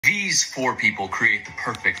These 4 people create the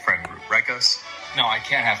perfect friend group, right, Gus? No, I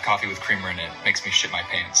can't have coffee with creamer in it. Makes me shit my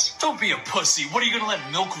pants. Don't be a pussy. What, are you gonna let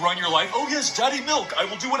milk run your life? Oh yes, Daddy Milk. I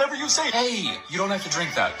will do whatever you say. Hey, you don't have to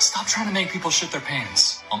drink that. Stop trying to make people shit their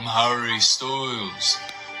pants. I'm Harry Styles.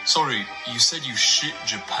 Sorry, you said you shit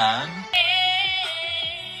Japan?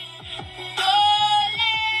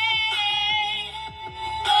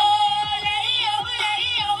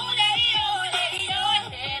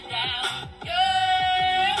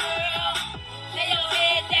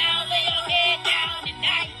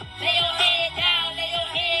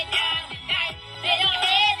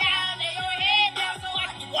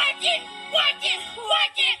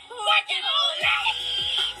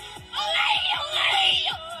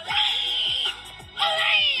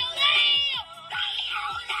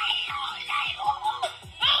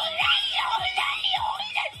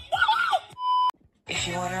 If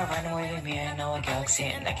you wanna run away with me, I know a galaxy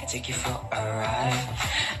and I can take you for a ride.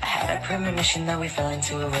 I had a premonition that we fell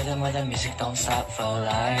into a rhythm where the music don't stop for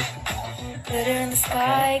life. Glitter in the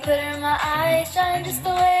sky, glitter in my eyes, shine just the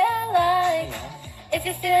way I like. If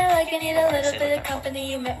you feel like you need a little bit of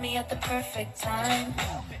company, you met me at the perfect time.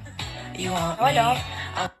 You want No, I me? don't.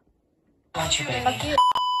 I want you, baby. Fuck you.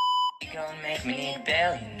 You gon' make me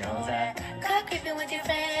bail, you know that. Caught creeping with your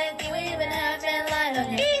friend, you even have that line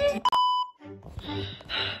on your...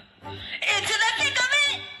 Into the thick of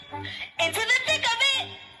it! Into the thick of it!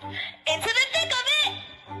 Into the thick of it!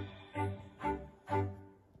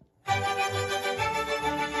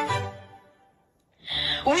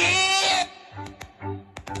 We're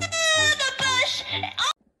the bush!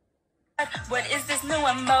 What is this new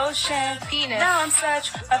emotion? Penis. Now I'm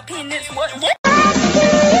such a penis. What?